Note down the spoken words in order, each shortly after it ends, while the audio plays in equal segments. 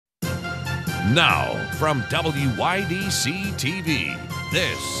Now, from WYDC TV,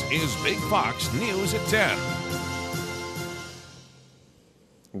 this is Big Fox News at 10.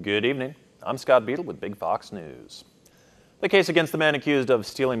 Good evening. I'm Scott Beadle with Big Fox News. The case against the man accused of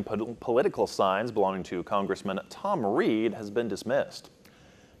stealing political signs belonging to Congressman Tom Reed has been dismissed.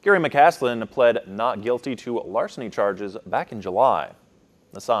 Gary McCaslin pled not guilty to larceny charges back in July.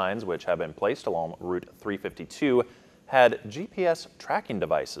 The signs, which have been placed along Route 352, had GPS tracking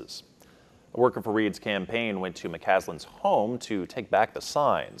devices. A worker for Reed's campaign went to McCaslin's home to take back the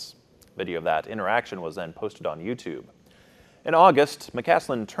signs. Video of that interaction was then posted on YouTube. In August,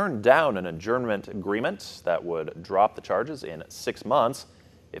 McCaslin turned down an adjournment agreement that would drop the charges in 6 months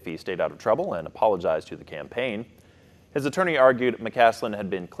if he stayed out of trouble and apologized to the campaign. His attorney argued McCaslin had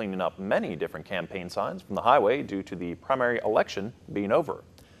been cleaning up many different campaign signs from the highway due to the primary election being over.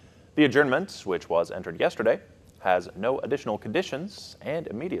 The adjournment, which was entered yesterday, has no additional conditions and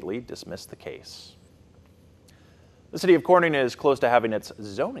immediately dismissed the case. The city of Corning is close to having its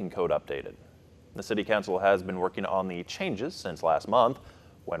zoning code updated. The city council has been working on the changes since last month,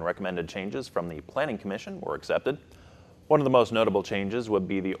 when recommended changes from the planning commission were accepted. One of the most notable changes would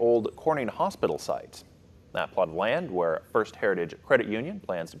be the old Corning Hospital site. That plot of land, where First Heritage Credit Union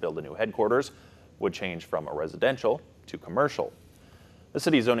plans to build a new headquarters, would change from a residential to commercial. The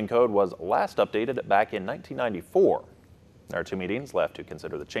city zoning code was last updated back in 1994. There are 2 meetings left to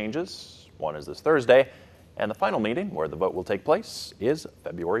consider the changes. One is this Thursday, and the final meeting, where the vote will take place, is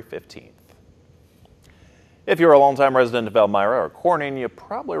February 15th. If you're a longtime resident of Elmira or Corning, you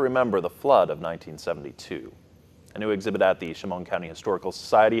probably remember the flood of 1972. A new exhibit at the Chemung County Historical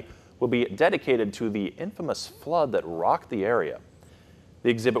Society will be dedicated to the infamous flood that rocked the area. The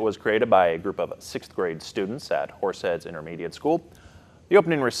exhibit was created by a group of 6th grade students at Horseheads Intermediate School. The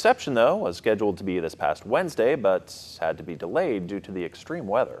opening reception, though, was scheduled to be this past Wednesday, but had to be delayed due to the extreme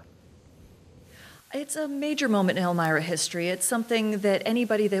weather. It's a major moment in Elmira history. It's something that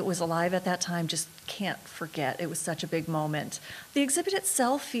anybody that was alive at that time just can't forget. It was such a big moment. The exhibit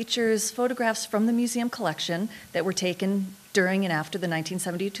itself features photographs from the museum collection that were taken during and after the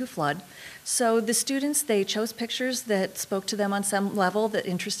 1972 flood. So the students, they chose pictures that spoke to them on some level that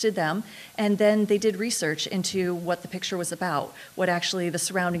interested them, and then they did research into what the picture was about, what actually the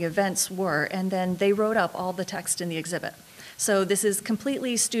surrounding events were, and then they wrote up all the text in the exhibit. So this is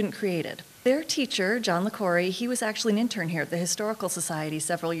completely student created. Their teacher, John LaCorey, he was actually an intern here at the Historical Society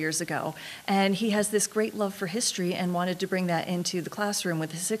several years ago, and he has this great love for history and wanted to bring that into the classroom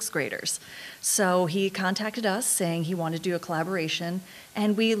with his 6th graders. So he contacted us saying he wanted to do a collaboration,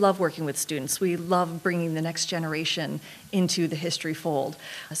 and we love working with students. We love bringing the next generation into the history fold.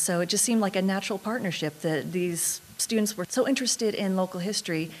 So it just seemed like a natural partnership that these students were so interested in local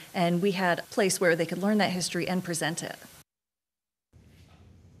history, and we had a place where they could learn that history and present it.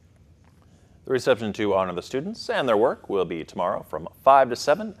 The reception to honor the students and their work will be tomorrow from 5 to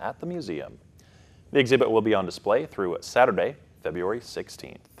 7 at the museum. The exhibit will be on display through Saturday, February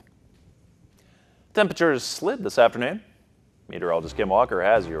 16th. Temperatures slid this afternoon. Meteorologist Kim Walker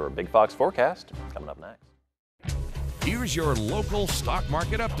has your Big Fox forecast coming up next. Here's your local stock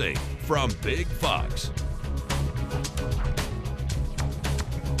market update from Big Fox.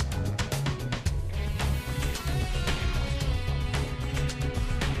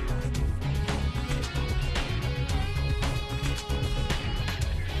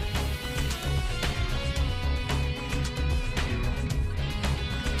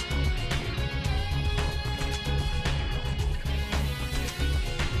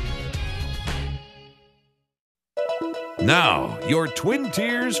 Now, your Twin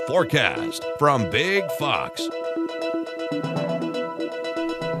Tiers forecast from Big Fox.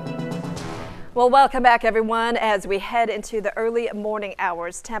 Well, welcome back, everyone. As we head into the early morning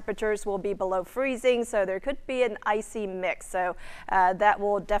hours, temperatures will be below freezing, so there could be an icy mix. So that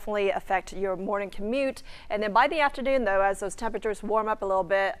will definitely affect your morning commute. And then by the afternoon, though, as those temperatures warm up a little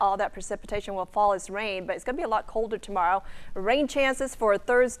bit, all that precipitation will fall as rain, but it's going to be a lot colder tomorrow. Rain chances for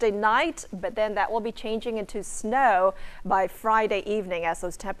Thursday night, but then that will be changing into snow by Friday evening as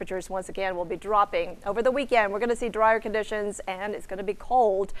those temperatures once again will be dropping. Over the weekend, we're going to see drier conditions and it's going to be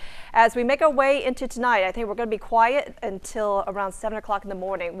cold. As we make our way into tonight, I think we're going to be quiet until around 7 o'clock in the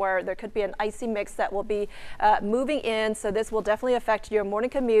morning, where there could be an icy mix that will be moving in. So this will definitely affect your morning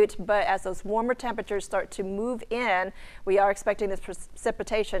commute. But as those warmer temperatures start to move in, we are expecting this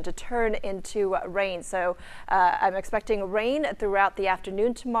precipitation to turn into rain. So I'm expecting rain throughout the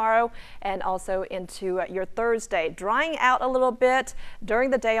afternoon tomorrow and also into your Thursday. Drying out a little bit during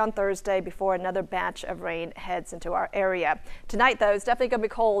the day on Thursday before another batch of rain heads into our area. Tonight, though, it's definitely going to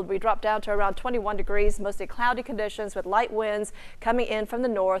be cold. We drop down to around 21 degrees, mostly cloudy conditions with light winds coming in from the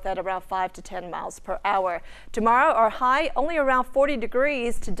north at around 5 to 10 miles per hour. Tomorrow, our high only around 40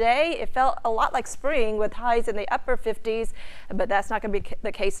 degrees. Today, it felt a lot like spring with highs in the upper 50s, but that's not going to be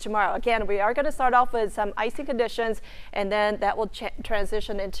the case tomorrow. Again, we are going to start off with some icy conditions, and then that will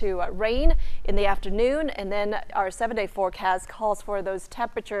transition into rain in the afternoon, and then our 7-day forecast calls for those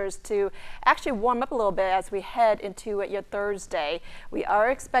temperatures to actually warm up a little bit as we head into your Thursday. We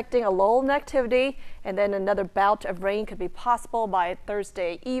are expecting a lull in activity, and then another bout of rain could be possible by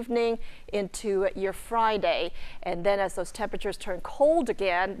Thursday evening into your Friday. And then as those temperatures turn cold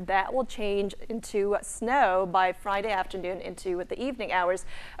again, that will change into snow by Friday afternoon into the evening hours.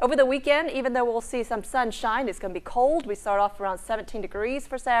 Over the weekend, even though we'll see some sunshine, it's going to be cold. We start off around 17 degrees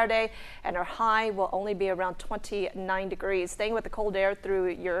for Saturday, and our high will only be around 29 degrees. Staying with the cold air through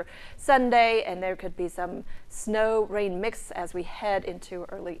your Sunday, and there could be some snow rain mix as we head into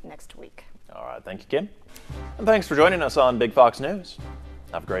early next week. All right, thank you, Kim. And thanks for joining us on Big Fox News.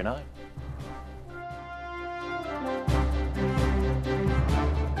 Have a great night.